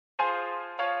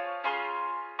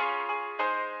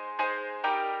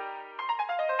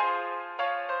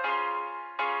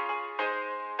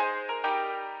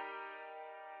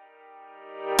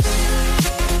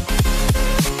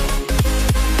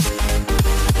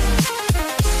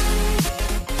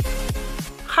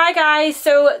Hi guys,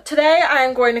 so today I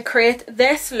am going to create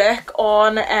this look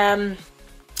on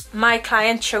my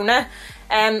client Shona.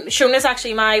 Shona's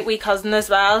actually my wee cousin as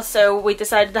well, so we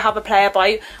decided to have a play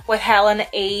about with Helen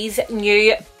E's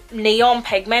new neon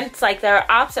pigments. Like, they're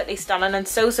absolutely stunning and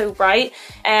so bright.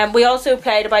 We also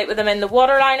played about with them in the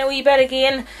waterline a wee bit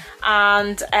again,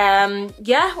 and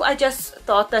yeah, I just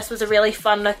thought this was a really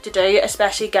fun look to do,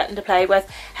 especially getting to play with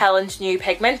Helen's new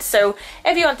pigments. So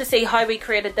if you want to see how we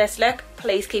created this look,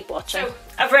 please keep watching. So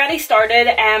I've already started.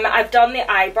 I've done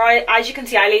the eyebrow. As you can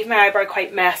see, I leave my eyebrow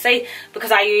quite messy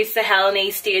because I use the Helen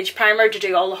E Stage Primer to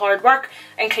do all the hard work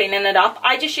and cleaning it up.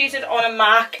 I just use it on a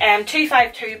MAC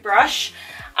 252 brush,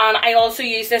 and I also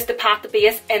use this to pat the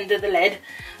base into the lid.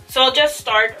 So I'll just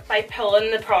start by pulling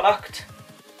the product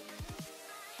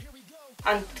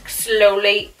and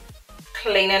slowly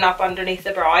cleaning up underneath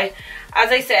the brow.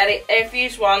 As I said, if you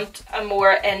want a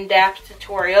more in-depth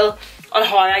tutorial on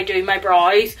how I do my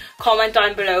brows, comment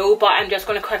down below, but I'm just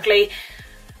going to quickly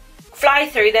fly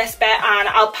through this bit and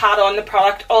I'll pat on the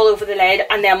product all over the lid,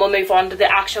 and then we'll move on to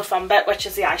the actual fun bit, which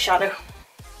is the eyeshadow.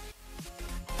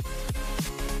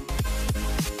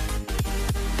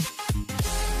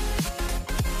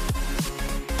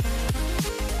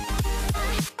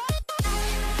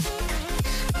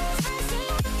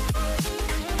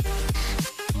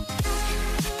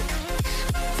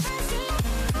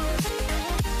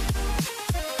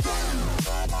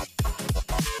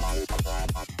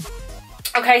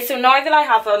 Okay, so now that I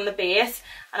have on the base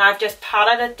and I've just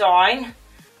patted it down,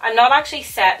 I'm not actually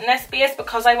setting this base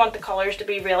because I want the colours to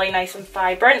be really nice and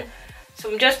vibrant.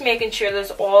 So I'm just making sure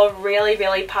this all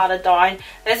really patted down.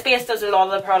 This base does a lot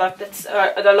of the product,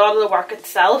 a lot of the work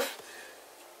itself,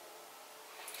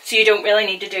 so you don't really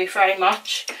need to do very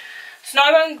much. So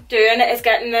now what I'm doing is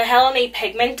getting the Helen E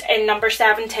pigment in number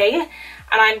 17, and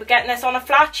I'm getting this on a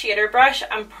flat shader brush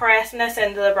and pressing this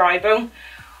into the brow bone.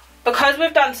 Because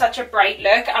we've done such a bright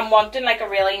look, I'm wanting like a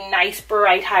really nice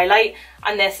bright highlight,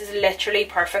 and this is literally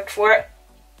perfect for it.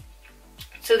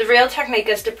 So the real technique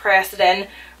is to press it in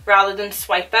rather than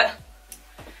swipe it,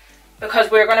 because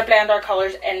we're going to blend our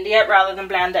colours into it rather than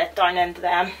blend it down into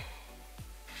them.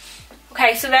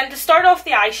 Okay, so then to start off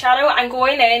the eyeshadow, I'm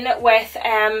going in with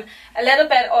a little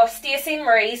bit of Stacey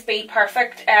Marie's Be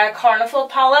Perfect Carnival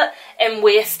palette in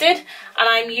Wasted, and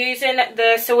I'm using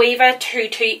the Zoeva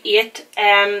 228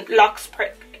 Luxe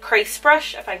Crease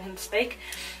Brush, if I can speak.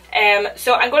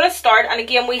 So I'm going to start, and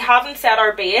again, we haven't set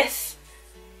our base,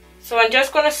 so I'm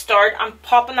just going to start and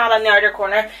popping that in the outer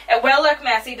corner. It will look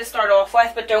messy to start off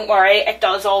with, but don't worry, it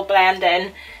does all blend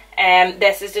in.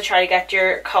 This is to try to get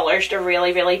your colours to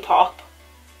really pop.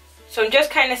 So I'm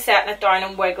just kind of setting it down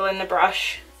and wiggling the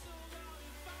brush.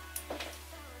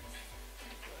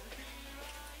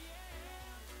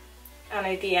 And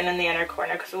again in the inner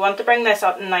corner, because we want to bring this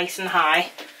up nice and high.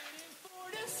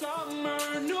 So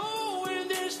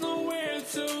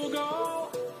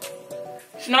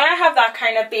now I have that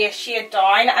kind of base shade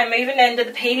down, I'm moving into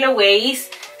the P. Louise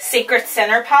Secret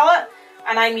Sinner palette,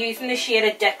 and I'm using the shade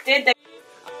Addicted.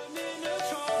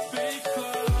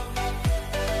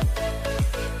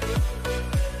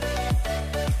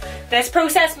 This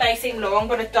process may seem long,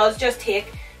 but it does just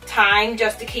take time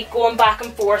just to keep going back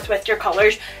and forth with your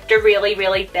colours to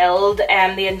really build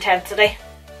the intensity.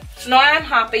 So now I'm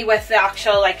happy with the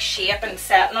actual like shape and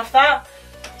setting of that.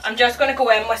 I'm just going to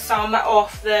go in with some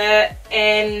of the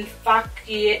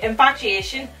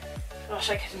Infatuation, gosh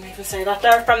I couldn't even say that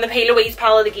there, from the P. Louise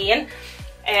palette again,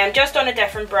 just on a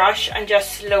different brush, and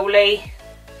just slowly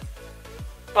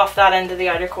buff that into the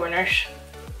outer corners.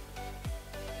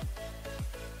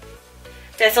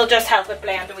 This will just help it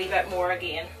blend a wee bit more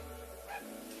again.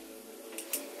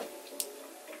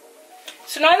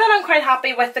 So now that I'm quite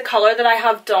happy with the colour that I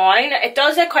have down, it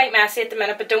does look quite messy at the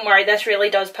minute, but don't worry, this really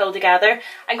does pull together.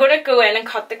 I'm going to go in and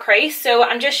cut the crease, so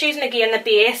I'm just using again the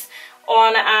base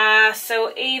on a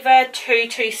Zoeva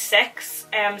 226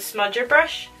 smudger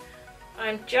brush.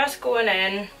 I'm just going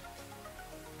in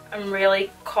and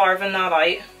really carving that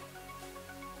out.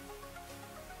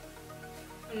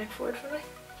 Look forward for me.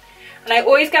 And I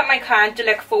always get my client to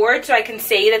look forward so I can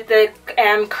see that the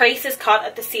crease is cut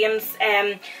at the same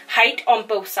height on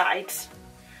both sides.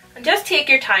 And just take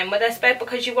your time with this bit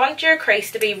because you want your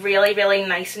crease to be really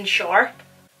nice and sharp.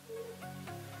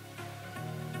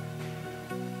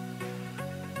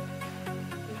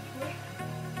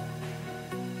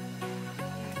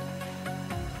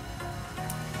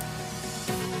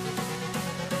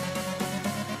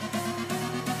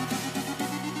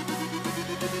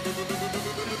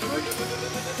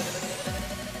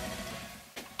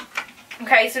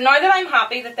 Okay, so now that I'm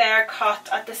happy that they're cut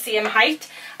at the same height,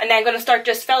 I'm then going to start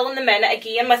just filling them in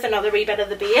again with another wee bit of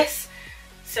the base.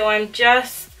 So I'm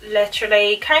just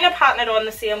literally kind of patting it on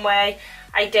the same way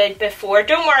I did before.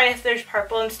 Don't worry if there's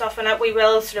purple and stuff in it, we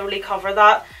will slowly cover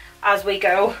that as we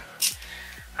go.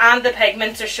 And the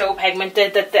pigments are so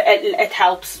pigmented that it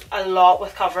helps a lot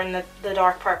with covering the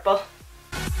dark purple.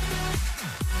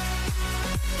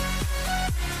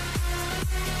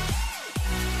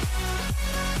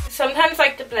 Sometimes I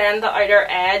like to blend the outer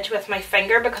edge with my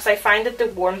finger because I find that the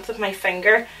warmth of my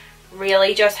finger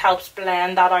really just helps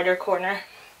blend that outer corner.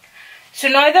 So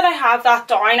now that I have that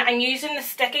down, I'm using the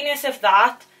stickiness of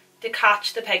that to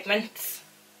catch the pigments.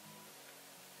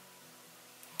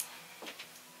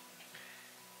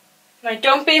 Now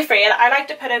don't be afraid, I like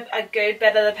to put a good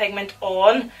bit of the pigment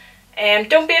on.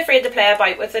 Don't be afraid to play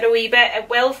about with it a wee bit. It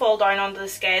will fall down onto the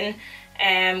skin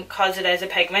because it is a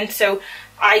pigment. So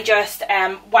I just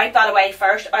wipe that away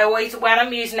first. I always, when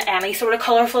I'm using any sort of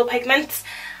colourful pigments,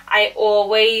 I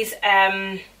always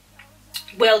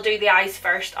will do the eyes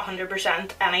first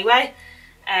 100% anyway.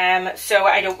 So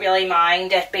I don't really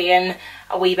mind it being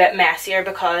a wee bit messier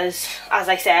because, as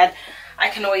I said, I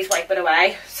can always wipe it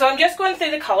away. So I'm just going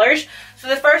through the colours. So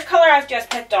the first colour I've just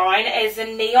put down is the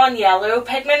neon yellow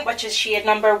pigment, which is shade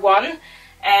number 1.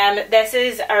 This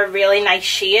is a really nice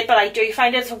shade, but I do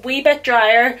find it's a wee bit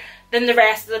drier than the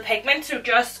rest of the pigment, so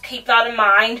just keep that in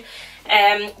mind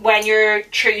when you're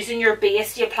choosing your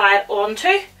base to apply it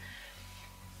onto.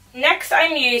 Next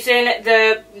I'm using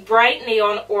the bright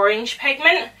neon orange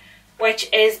pigment,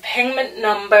 which is pigment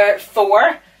number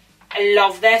 4. I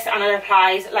love this and it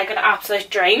applies like an absolute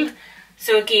dream.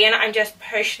 So again, I'm just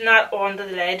pushing that onto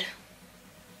the lid.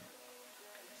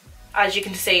 As you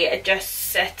can see, it just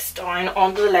sits down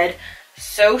onto the lid.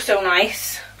 So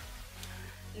nice.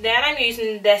 Then I'm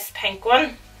using this pink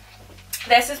one.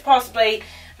 This is possibly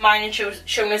mine and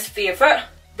Shona's favourite.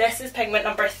 This is pigment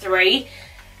number 3.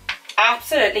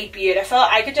 Absolutely beautiful.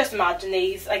 I could just imagine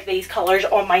these colours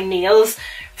on my nails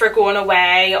for going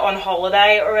away on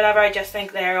holiday or whatever. I just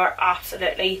think they are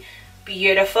absolutely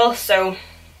beautiful. So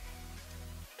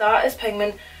that is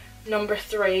pigment number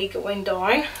 3 going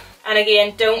down. And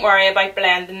again, don't worry about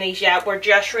blending these yet. We're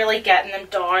just really getting them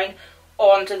down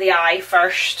onto the eye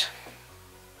first.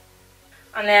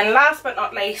 And then last but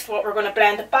not least, what we're going to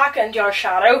blend it back into our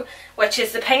shadow, which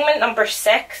is the pigment number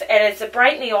 6. It is a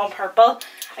bright neon purple.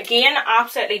 Again,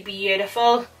 absolutely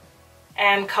beautiful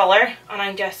colour, and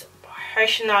I'm just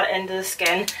pushing that into the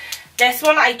skin. This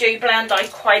one I do blend out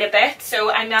quite a bit,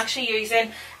 so I'm actually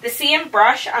using the same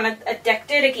brush and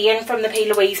Addicted again from the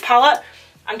P. Louise palette.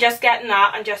 I'm just getting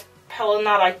that and just pulling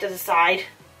that out to the side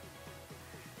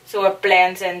so it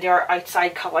blends into our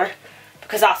outside colour,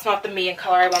 because that's not the main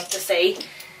colour I want to see.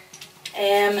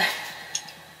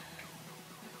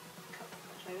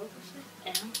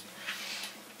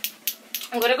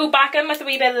 I'm going to go back in with a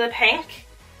wee bit of the pink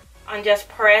and just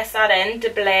press that in to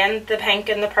blend the pink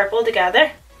and the purple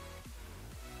together.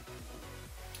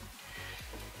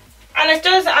 And it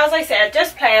does, as I said,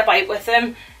 just play about with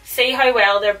them, see how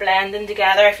well they're blending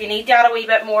together. If you need to add a wee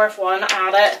bit more of one,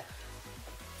 add it,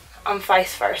 and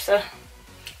vice versa.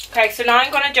 Okay, so now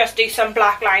I'm going to just do some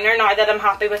black liner now that I'm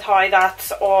happy with how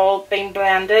that's all been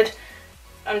blended.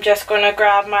 I'm just going to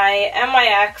grab my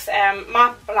NYX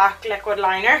matte black liquid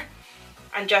liner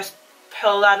and just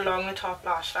pull that along the top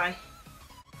lash line.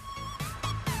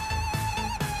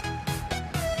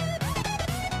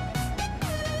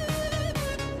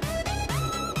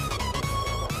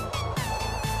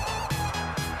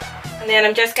 And then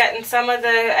I'm just getting some of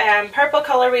the purple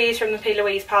colour we use from the P.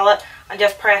 Louise palette and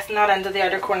just pressing that into the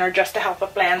outer corner just to help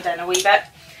it blend in a wee bit.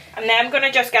 And then I'm going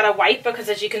to just get a wipe, because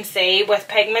as you can see with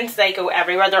pigments they go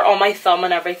everywhere. They're on my thumb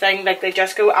and everything, like they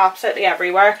just go absolutely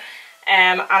everywhere.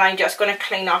 And I'm just going to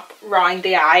clean up round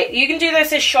the eye. You can do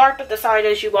this as sharp at the side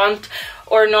as you want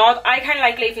or not. I kind of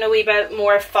like leaving a wee bit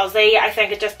more fuzzy. I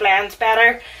think it just blends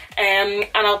better. And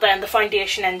I'll blend the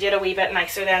foundation into it a wee bit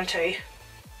nicer then too.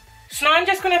 So now I'm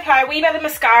just going to apply a wee bit of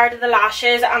mascara to the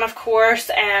lashes, and of course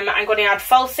I'm going to add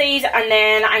falsies, and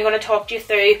then I'm going to talk to you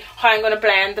through how I'm going to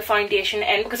blend the foundation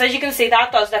in, because as you can see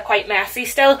that does look quite messy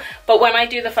still, but when I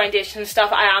do the foundation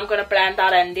stuff I am going to blend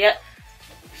that into it.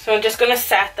 So I'm just going to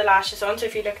set the lashes on, so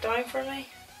if you look down for me.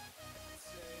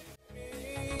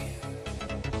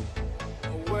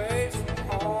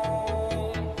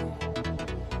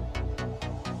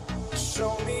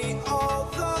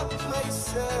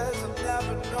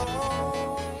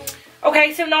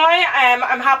 Okay, so now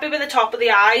I'm happy with the top of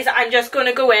the eyes. I'm just going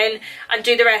to go in and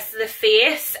do the rest of the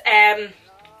face.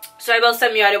 so I will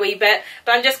sim you out a wee bit,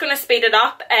 but I'm just going to speed it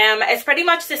up. It's pretty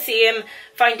much the same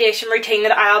foundation routine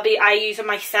that I use on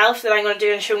myself that I'm going to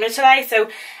do in Shona today. So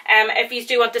if you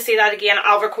do want to see that again,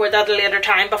 I'll record that at a later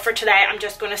time. But for today, I'm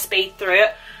just going to speed through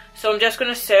it. So I'm just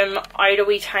going to zoom out a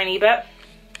wee tiny bit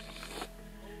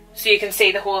so you can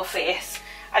see the whole face.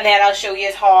 And then I'll show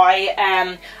you how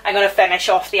I'm going to finish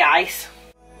off the eyes.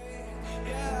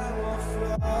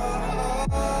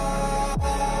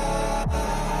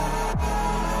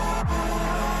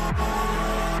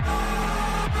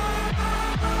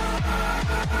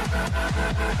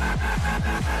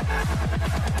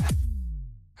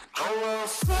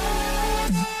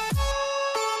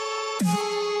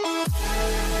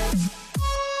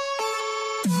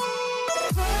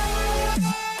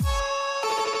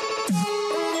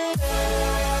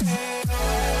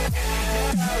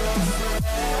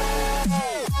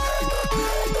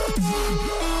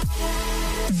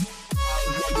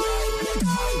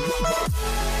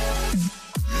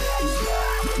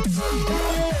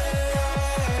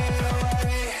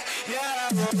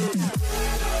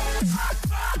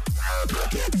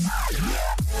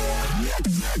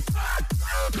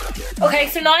 Okay,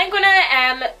 so now I'm going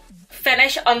to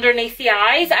finish underneath the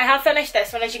eyes. I have finished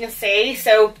this one, as you can see,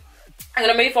 so I'm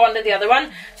going to move on to the other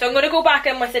one. So I'm going to go back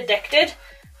in with Addicted,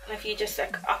 and if you just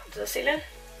look up to the ceiling,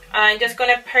 I'm just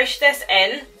going to push this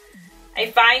in.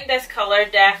 I find this colour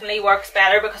definitely works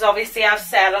better because obviously I've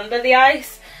set under the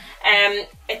eyes.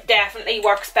 It definitely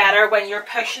works better when you're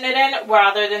pushing it in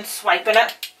rather than swiping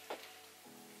it.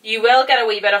 You will get a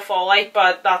wee bit of fallout,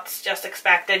 but that's just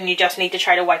expected, and you just need to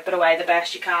try to wipe it away the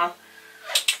best you can.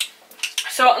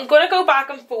 So I'm going to go back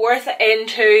and forth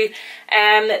into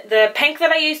the pink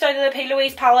that I used out of the P.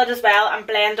 Louise palette as well and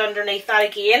blend underneath that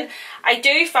again. I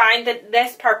do find that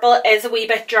this purple is a wee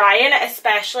bit drying,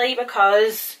 especially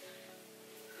because...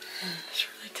 It's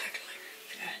really tickling.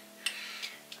 Okay.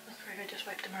 Look right, I just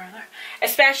wiped the mirror there.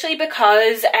 Especially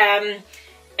because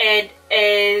it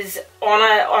is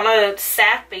on a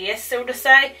set base, so to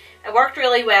say. It worked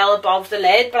really well above the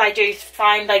lid, but I do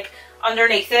find like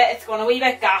underneath it it's going a wee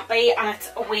bit gappy and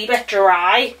it's a wee bit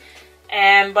dry.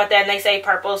 But then they say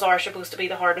purples are supposed to be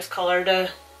the hardest colour to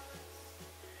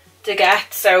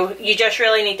get, so you just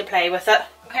really need to play with it.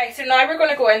 Okay, so now we're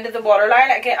going to go into the waterline.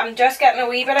 Again, I'm just getting a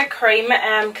wee bit of cream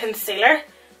concealer.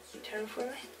 Turn for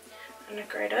me. And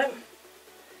look right up.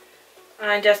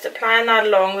 And just applying that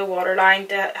along the waterline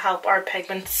to help our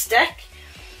pigment stick.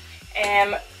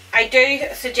 I do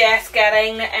suggest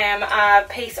getting a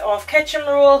piece of kitchen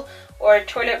roll or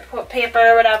toilet paper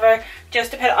or whatever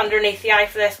just to put underneath the eye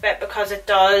for this bit because it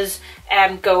does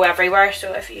go everywhere.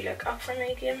 So if you look up for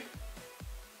me again.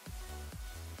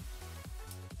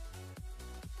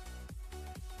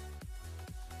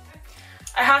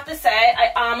 I have to say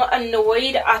I am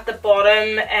annoyed at the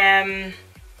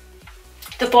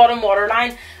bottom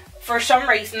waterline. For some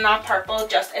reason that purple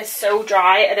just is so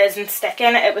dry, it isn't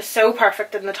sticking. It was so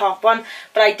perfect in the top one,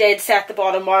 but I did set the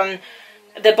bottom one,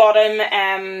 the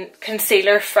bottom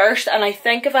concealer first, and I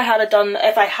think if I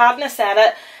hadn't set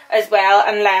it as well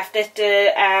and left it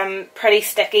to pretty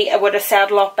sticky, it would have set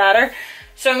a lot better.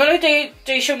 So I'm going to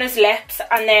do Shona's lips,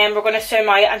 and then we're going to zoom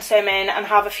out and zoom in and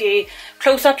have a few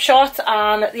close-up shots.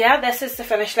 And yeah, this is the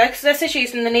finished look. So this is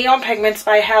using the Neon Pigments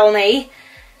by Helen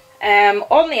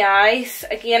on the eyes.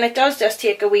 Again, it does just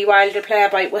take a wee while to play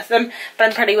about with them, but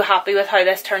I'm pretty happy with how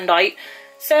this turned out.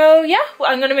 So yeah,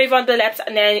 I'm going to move on to the lips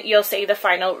and then you'll see the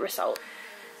final result.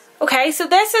 Okay, so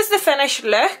this is the finished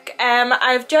look.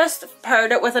 I've just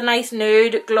paired it with a nice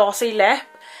nude glossy lip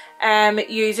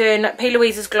using P.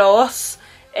 Louise's gloss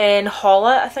in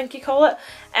Holla, I think you call it.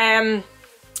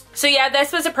 So yeah,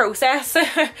 this was a process.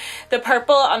 The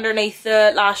purple underneath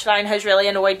the lash line has really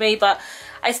annoyed me, but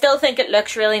I still think it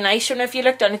looks really nice. And if you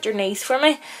look down at your knees for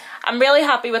me, I'm really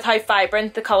happy with how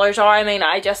vibrant the colours are. I mean,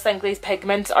 I just think these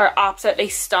pigments are absolutely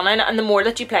stunning, and the more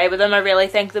that you play with them, I really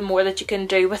think the more that you can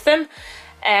do with them.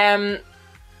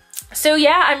 So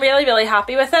yeah, I'm really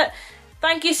happy with it.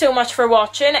 Thank you so much for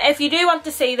watching. If you do want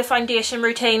to see the foundation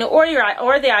routine or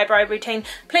the eyebrow routine,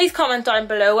 please comment down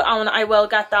below and I will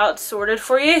get that sorted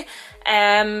for you.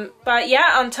 But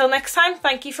yeah, until next time,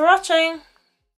 thank you for watching.